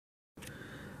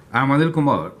I'm Anil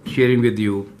Kumar, sharing with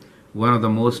you one of the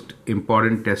most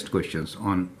important test questions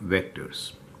on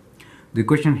vectors. The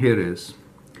question here is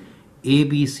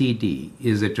ABCD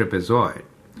is a trapezoid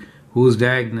whose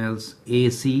diagonals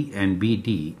AC and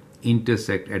BD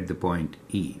intersect at the point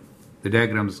E. The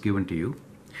diagram is given to you.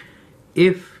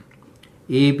 If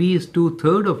AB is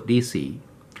 2/3 of DC,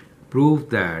 prove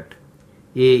that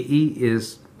AE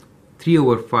is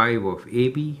 3/5 of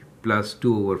AB plus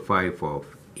 2/5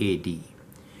 of AD.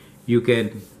 You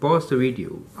can pause the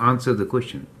video, answer the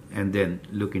question, and then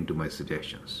look into my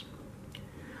suggestions.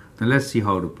 Now let's see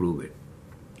how to prove it.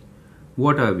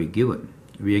 What are we given?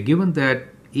 We are given that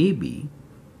AB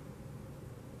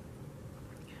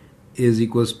is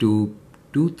equals to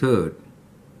 2/3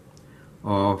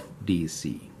 of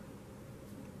DC.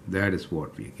 That is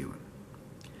what we are given.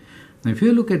 Now if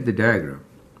you look at the diagram,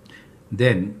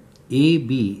 then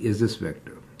AB is this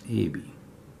vector, AB.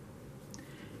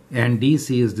 And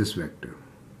DC is this vector.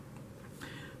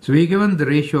 So we are given the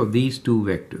ratio of these two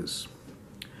vectors.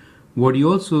 What you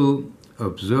also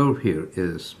observe here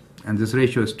is, and this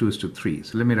ratio is 2:3.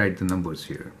 So let me write the numbers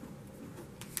here.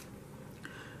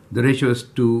 The ratio is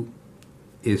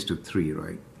 2:3,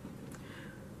 right?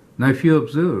 Now if you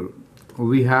observe,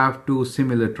 we have two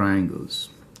similar triangles.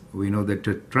 We know that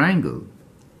a triangle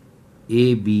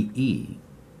ABE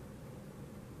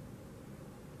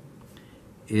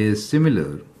is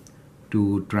similar to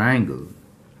triangle.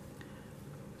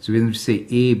 So when we say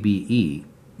ABE,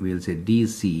 we'll say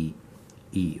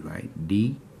DCE, right?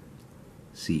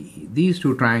 DCE. These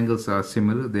two triangles are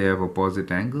similar. They have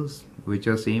opposite angles, which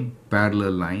are same,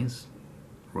 parallel lines,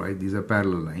 right? These are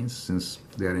parallel lines since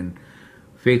they are in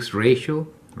fixed ratio,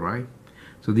 right?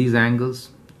 So these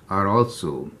angles are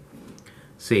also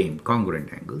same,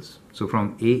 congruent angles. So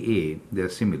from AA, they are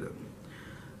similar.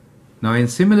 Now in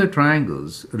similar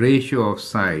triangles, ratio of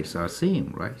sides are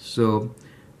same, right? So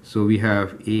we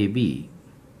have AB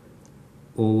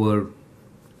over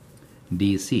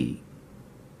DC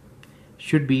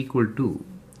should be equal to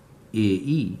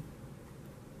AE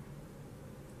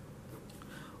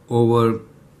over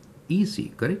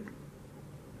EC, correct?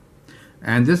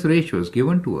 And this ratio is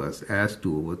given to us as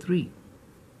 2/3.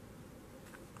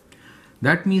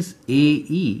 That means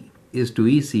AE is to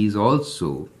EC is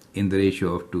also in the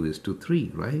ratio of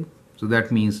 2:3, right? So that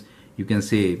means you can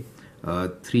say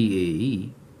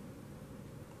 3AE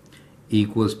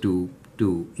equals to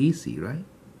 2EC, right?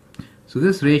 So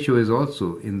this ratio is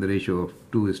also in the ratio of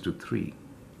 2:3.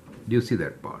 Do you see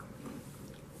that part?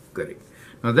 Correct.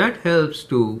 Now that helps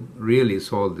to really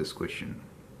solve this question.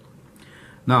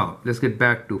 Now let's get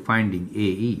back to finding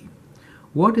AE.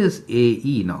 What is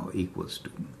AE now equals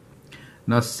to?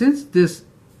 Now since this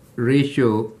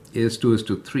ratio is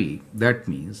 2:3, that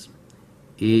means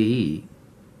AE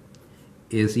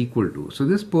is equal to, so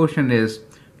this portion is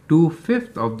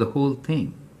 2/5 of the whole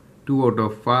thing,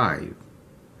 2/5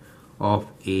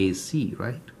 of AC,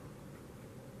 right?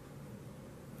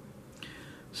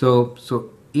 So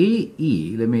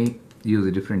AE, let me use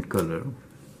a different color.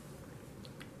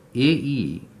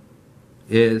 AE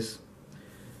is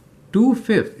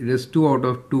 2/5, it is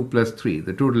 2/2 plus 3.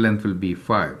 The total length will be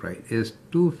 5, right? It is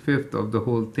 2/5 of the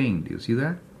whole thing. Do you see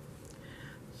that?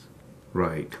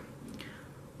 Right.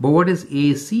 But what is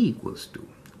AC equals to?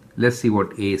 Let's see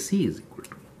what AC is equal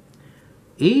to.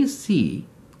 AC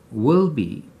will be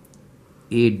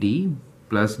AD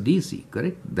plus DC,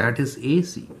 correct? That is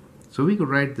AC. So we could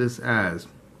write this as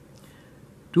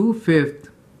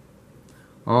 2/5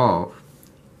 of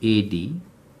AD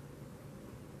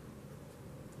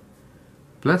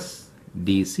plus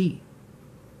DC,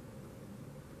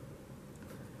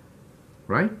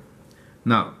 right?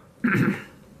 Now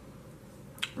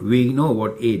we know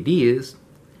what AD is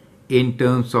in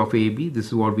terms of AB. This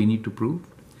is what we need to prove.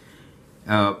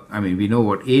 We know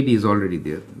what AD is already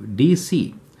there.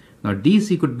 DC, now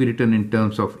DC could be written in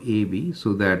terms of AB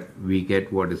so that we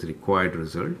get what is required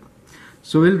result.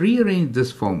 So we'll rearrange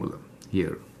this formula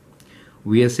here.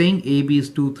 We are saying AB is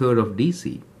 2/3 of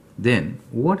DC. Then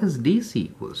what is DC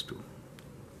equals to?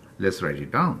 Let's write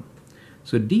it down.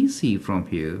 So DC from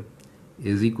here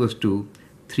is equals to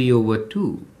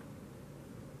 3/2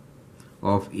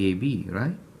 of AB,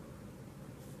 right?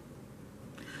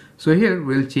 So here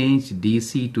we'll change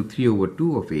DC to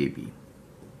 3/2 of AB.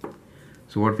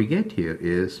 So what we get here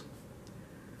is,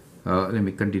 let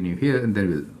me continue here and then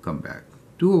we'll come back.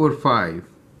 2/5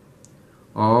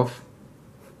 of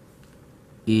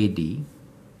AD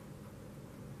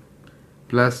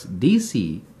plus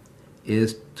DC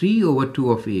is 3/2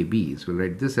 of AB. So we'll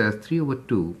write this as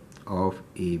 3/2 of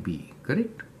AB,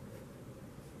 correct?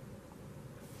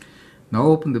 Now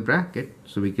open the bracket,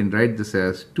 so we can write this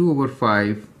as 2 over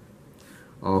 5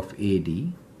 of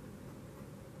AD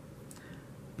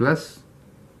plus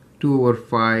 2 over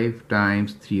 5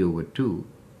 times 3 over 2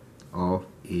 of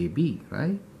AB,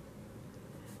 right?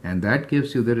 And that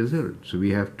gives you the result. So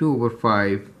we have 2 over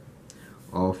 5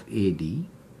 of AD.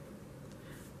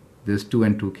 This 2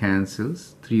 and 2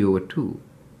 cancels. 3 over 2.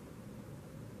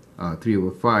 3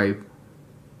 over 5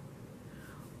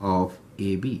 of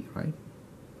AB, right?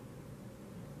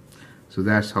 So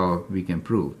that's how we can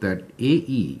prove that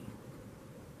AE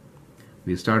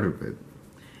we started with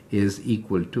is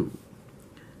equal to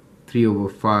 3 over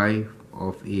 5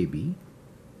 of AB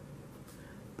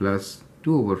plus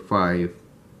 2 over 5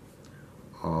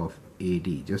 of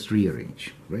AD. Just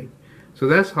rearrange, right? So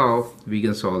that's how we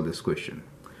can solve this question.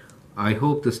 I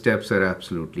hope the steps are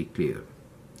absolutely clear.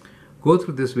 Go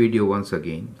through this video once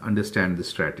again, understand the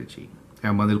strategy.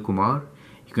 I'm Anil Kumar.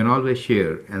 You can always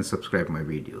share and subscribe my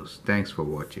videos. Thanks for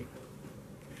watching.